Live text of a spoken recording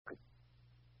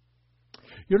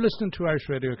You're listening to Irish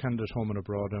Radio Canada Home and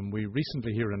Abroad, and we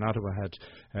recently here in Ottawa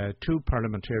had two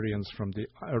parliamentarians from the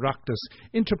Oireachtas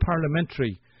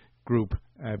Interparliamentary Group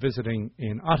visiting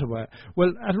in Ottawa.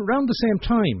 Well, at around the same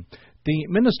time, the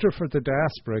Minister for the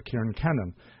Diaspora, Ciaran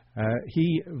Cannon,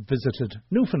 he visited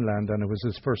Newfoundland, and it was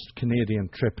his first Canadian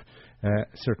trip,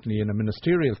 certainly in a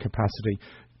ministerial capacity,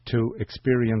 to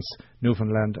experience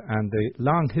Newfoundland and the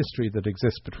long history that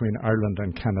exists between Ireland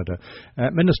and Canada.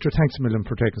 Minister, thanks a million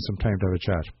for taking some time to have a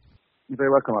chat. You're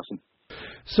very welcome, Austin.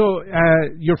 So,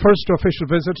 your first official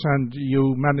visit, and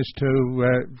you managed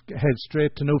to head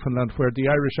straight to Newfoundland, where the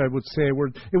Irish, I would say,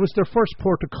 it was their first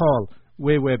port of call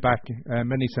way back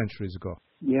many centuries ago.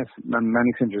 Yes,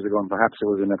 many centuries ago, and perhaps it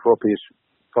was an appropriate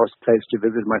first place to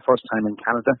visit. My first time in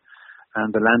Canada, and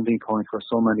the landing point for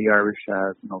so many Irish,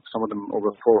 some of them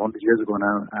over 400 years ago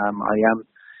now. I am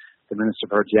the Minister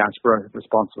for Diaspora,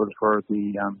 responsible for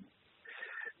the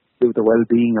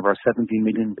well-being of our 17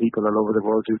 million people all over the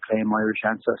world who claim Irish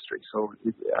ancestry. So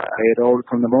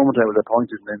from the moment I was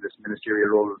appointed in this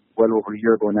ministerial role well over a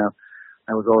year ago now,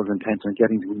 I was always intent on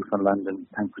getting to Newfoundland, and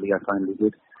thankfully I finally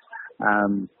did.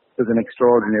 There's an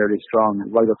extraordinarily strong,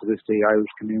 right up to this day,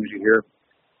 Irish community here.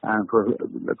 For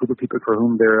a group of people for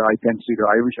whom their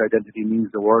Irish identity means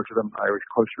the world to them, Irish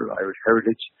culture, Irish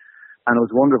heritage. And it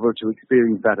was wonderful to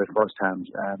experience that at first hand,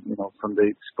 from the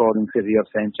sprawling city of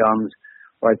St. John's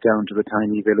right down to the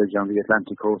tiny village on the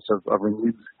Atlantic coast of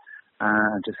Renews,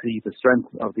 and to see the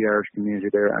strength of the Irish community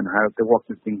there and how the work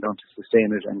that's being done to sustain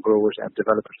it and grow it and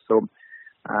develop it. So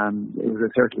it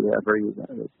was certainly a very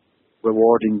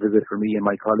rewarding visit for me and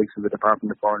my colleagues in the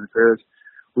Department of Foreign Affairs.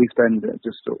 We spend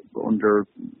just under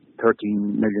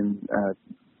 13 million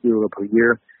euro per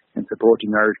year in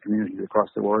supporting Irish communities across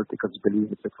the world, because we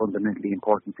believe it's a fundamentally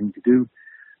important thing to do.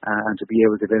 And to be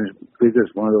able to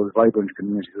visit one of those vibrant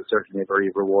communities is certainly a very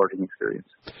rewarding experience.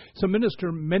 So,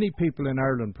 Minister, many people in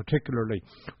Ireland particularly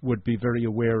would be very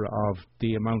aware of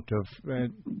the amount of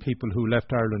people who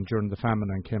left Ireland during the famine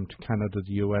and came to Canada,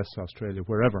 the US, Australia,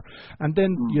 wherever. And then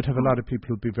you'd have a lot of people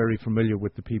who'd be very familiar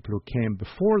with the people who came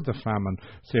before the famine,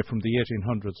 say from the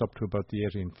 1800s up to about the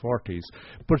 1840s.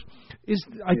 But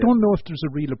I don't know if there's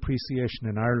a real appreciation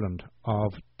in Ireland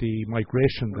of the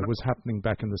migration that was happening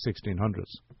back in the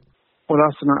 1600s. Well,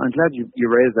 Austin, I'm glad you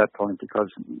raised that point, because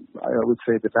I would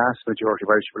say the vast majority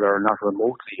of Irish people are not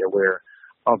remotely aware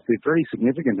of the very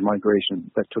significant migration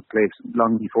that took place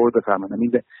long before the famine. I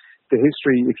mean, the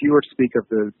history, if you were to speak with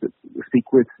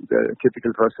the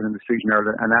typical person in the street in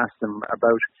Ireland and ask them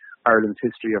about Ireland's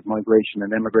history of migration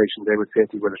and emigration, they would say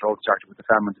to you, well, it all started with the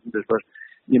famine. But,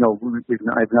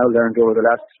 I've now learned over the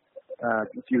last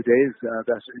a few days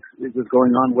that it was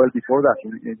going on well before that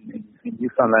in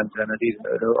Newfoundland and indeed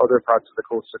other parts of the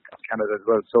coast of Canada as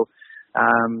well. So,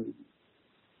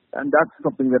 and that's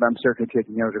something that I'm certainly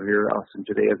taking out of here, Austin,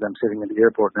 today as I'm sitting in the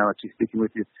airport now actually speaking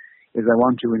with you, is I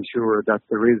want to ensure that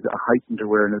there is a heightened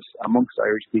awareness amongst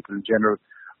Irish people in general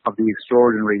of the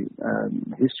extraordinary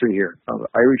history here, of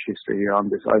Irish history here on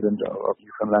this island of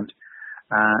Newfoundland.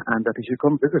 And that they should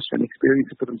come visit and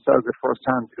experience it for themselves at first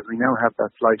hand, because we now have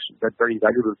that flight, that very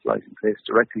valuable flight in place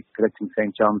directly connecting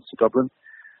St. John's to Dublin.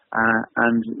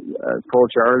 And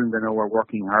Port Ireland, I know, we're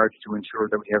working hard to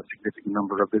ensure that we have a significant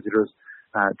number of visitors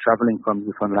travelling from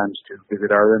Newfoundland to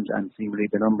visit Ireland, and seemingly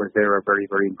the numbers there are very,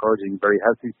 very encouraging, very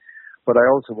healthy. But I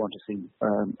also want to see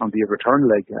on the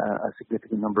return leg a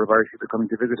significant number of Irish people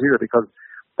coming to visit here, because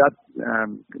that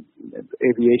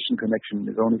aviation connection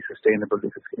is only sustainable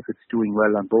if it's doing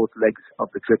well on both legs of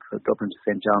the trip from Dublin to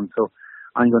St. John's. So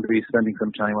I'm going to be spending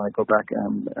some time when I go back,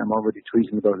 I'm already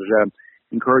tweeting about it,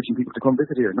 encouraging people to come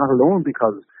visit here, not alone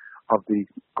because of the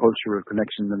cultural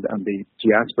connection and the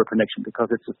diaspora connection, because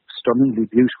it's a stunningly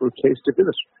beautiful place to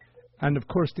visit. And of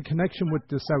course the connection with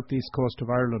the southeast coast of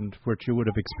Ireland, which you would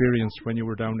have experienced when you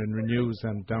were down in Renews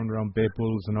and down around Bay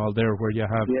Bulls and all there, where you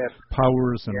have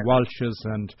Powers and Walshes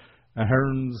and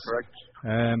Aherns. Correct.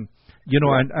 And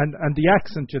the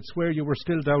accent, you'd swear you were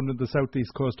still down in the southeast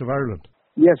coast of Ireland.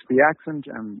 Yes, the accent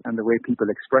and the way people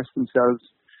express themselves.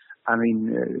 I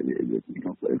mean,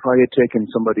 if I had taken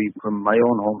somebody from my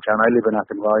own hometown, I live in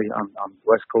Athenry on the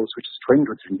west coast, which is twinned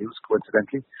with Renews,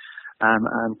 coincidentally,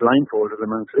 and blindfolded them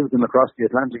and flew them across the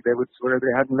Atlantic, they would swear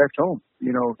they hadn't left home.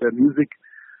 You know, the music,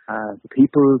 the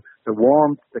people, the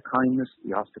warmth, the kindness,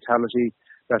 the hospitality,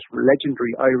 that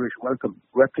legendary Irish welcome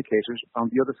replicated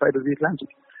on the other side of the Atlantic.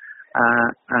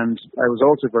 And I was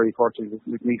also very fortunate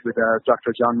to meet with Dr.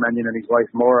 John Mannion and his wife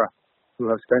Maura, who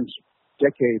have spent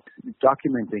decades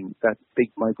documenting that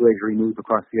big migratory move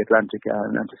across the Atlantic,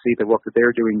 and to see the work that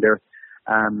they're doing there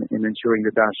in ensuring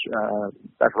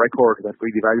that record, that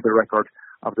really valuable record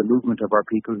of the movement of our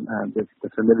people, the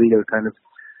familial kind of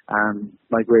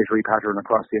migratory pattern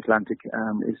across the Atlantic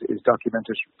is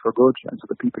documented for good, and so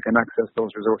that people can access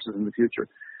those resources in the future.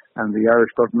 And the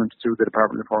Irish government, through the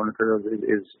Department of Foreign Affairs,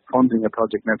 is funding a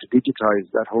project now to digitise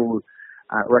that whole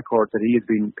record that he has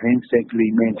been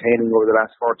painstakingly maintaining over the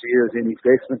last 40 years in his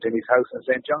basement in his house in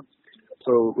St. John's.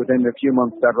 So within a few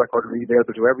months, that record will be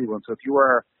available to everyone. So if you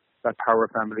are that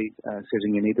Power family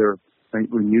sitting in either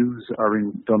Renews or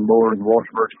in Dunmore and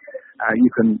Waterford,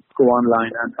 you can go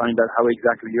online and find out how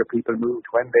exactly your people moved,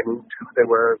 when they moved, who they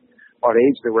were, what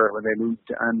age they were when they moved,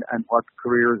 and what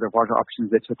careers or what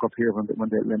options they took up here when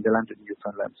they landed in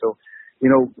Newfoundland. So,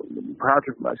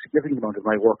 a significant amount of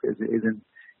my work is in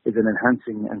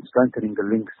enhancing and strengthening the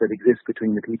links that exist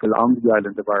between the people on the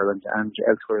island of Ireland and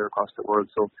elsewhere across the world.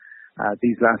 So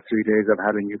these last 3 days I've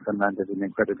had in Newfoundland is an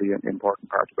incredibly important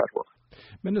part of that work.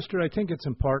 Minister, I think it's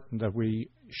important that we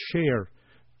share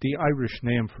the Irish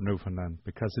name for Newfoundland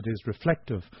because it is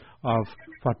reflective of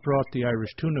what brought the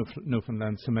Irish to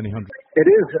Newfoundland so many hundred. It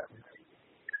is,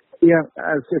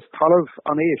 as it's Tallav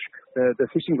on Aish, the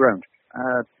fishing ground.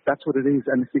 That's what it is,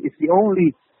 and it's the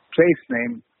only place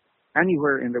name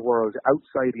anywhere in the world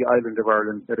outside the island of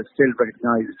Ireland that is still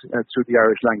recognised through the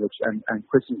Irish language and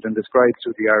christened and described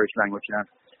through the Irish language.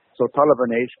 So Tallav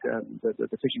on Aish,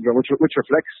 the fishing ground, which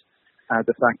reflects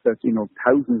the fact that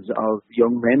thousands of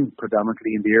young men,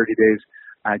 predominantly in the early days,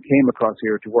 came across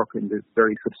here to work in the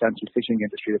very substantial fishing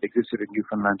industry that existed in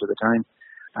Newfoundland at the time,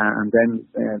 and then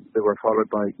they were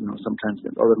followed by sometimes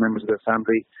other members of their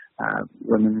family,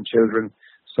 women and children.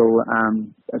 So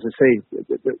as I say,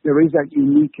 there is that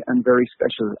unique and very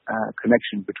special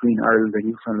connection between Ireland and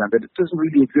Newfoundland that it doesn't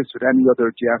really exist with any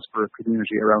other diaspora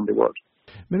community around the world.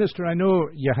 Minister, I know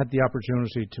you had the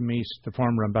opportunity to meet the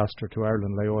former ambassador to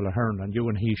Ireland, Loyola Hearn, and you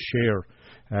and he share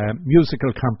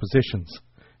musical compositions.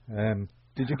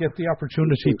 Did you get the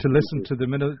opportunity to listen to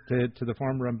the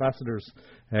former ambassador's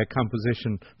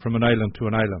composition From an Island to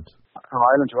an Island? From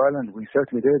Island to Island, we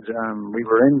certainly did. We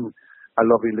were in a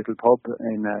lovely little pub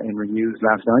in Renews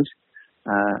last night,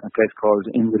 a place called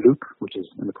In the Loop, which is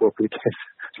an appropriate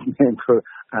name for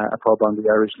a pub on the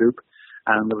Irish Loop.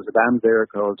 And there was a band there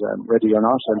called Ready or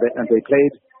Not, and they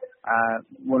played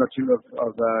one or two of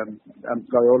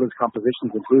Loyola's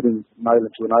compositions, including An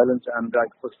Island to an Island. And I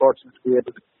was fortunate to be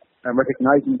able to,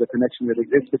 recognising the connection that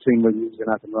exists between Renews and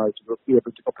Athenry, to be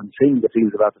able to go up and sing the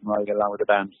fields of Athenry along with the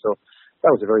band. So that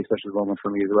was a very special moment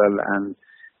for me as well. And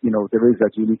there is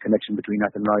that unique connection between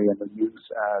Athenry and the Renews.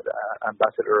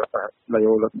 Ambassador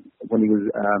Loyola, when he was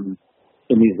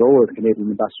in his role as Canadian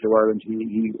Ambassador to Ireland,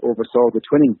 he oversaw the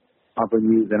twinning of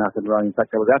Renews in Athenry. In fact,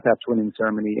 I was at that twinning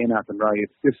ceremony in Athenry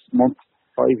this month,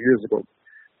 5 years ago.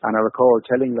 And I recall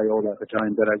telling Loyola at the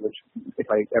time that I would, if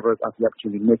I ever got the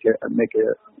opportunity, make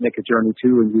a journey to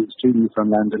Renews to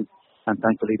Newfoundland, and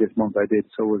thankfully this month I did.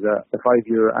 So it was the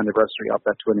 5-year anniversary of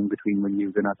that twinning between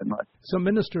Renews and Athenry. So,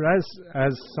 Minister,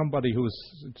 as somebody who's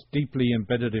deeply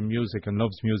embedded in music and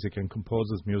loves music and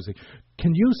composes music,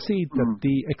 can you see that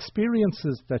the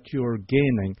experiences that you're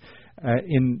gaining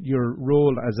in your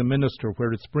role as a minister,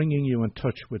 where it's bringing you in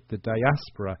touch with the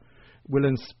diaspora, will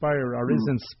inspire or is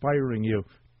inspiring you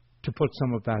to put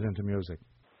some of that into music?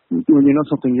 When you know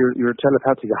something, you're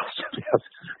telepathic.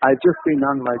 I've just been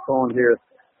on my phone here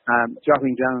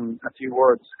jotting down a few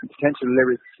words, potential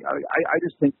lyrics. I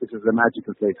just think this is a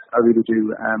magical place. I really do.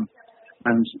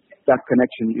 And that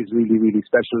connection is really, really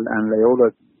special. And Loyola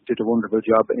did a wonderful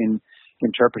job in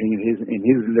interpreting in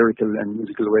his lyrical and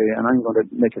musical way. And I'm going to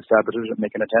make a stab at it and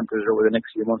make an attempt at it over the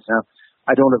next few months now.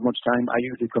 I don't have much time. I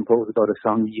usually compose about a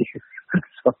song a year.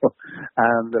 So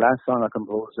the last song I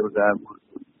composed was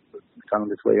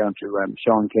found its way onto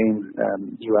Ciaran Cannon's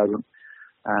new album.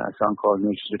 A song called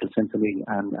Nature's Little Symphony,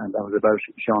 and that was about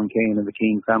Ciaran Cannon and the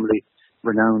Keane family,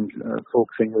 renowned folk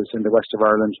singers in the west of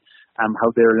Ireland, how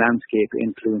their landscape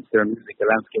influenced their music, the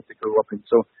landscape they grew up in.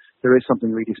 So there is something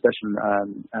really special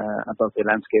about the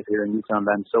landscape here in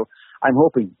Newfoundland. So I'm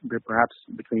hoping that perhaps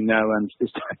between now and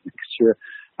this time next year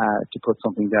to put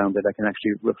something down that I can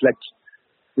actually reflect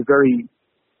the very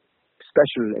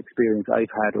special experience I've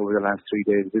had over the last 3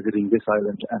 days visiting this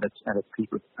island and its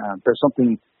people. There's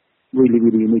something really,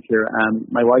 really unique here.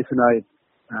 My wife and I,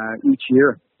 each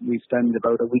year, we spend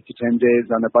about a week to 10 days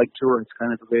on a bike tour. It's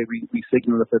kind of the way we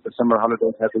signal that the summer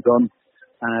holidays have begun.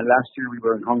 Last year we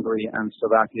were in Hungary and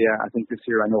Slovakia. I think this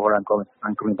year I know where I'm going.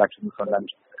 I'm coming back to Newfoundland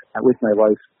with my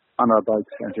wife on our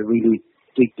bikes and to really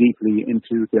dig deeply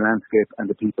into the landscape and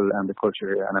the people and the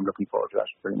culture here, and I'm looking forward to that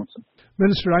very much.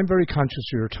 Minister, I'm very conscious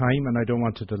of your time and I don't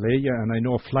want to delay you, and I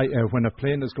know when a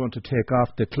plane is going to take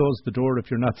off, they close the door if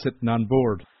you're not sitting on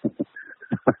board.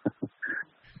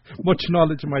 much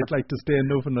knowledge might like to stay in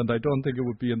Newfoundland, I don't think it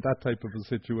would be in that type of a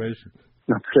situation.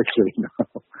 Not particularly, no.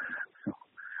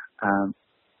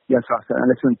 Yes, Ross, and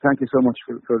listen, thank you so much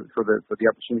for the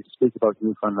opportunity to speak about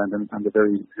Newfoundland and the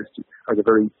very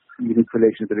unique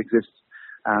relation that exists.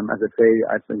 As I say,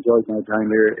 I've enjoyed my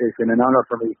time here. It's been an honour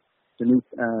for me to meet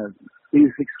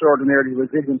these extraordinarily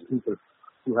resilient people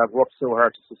who have worked so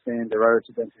hard to sustain their Irish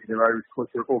identity, their Irish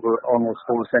culture over almost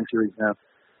 4 centuries now.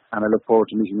 And I look forward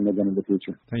to meeting them again in the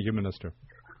future. Thank you, Minister.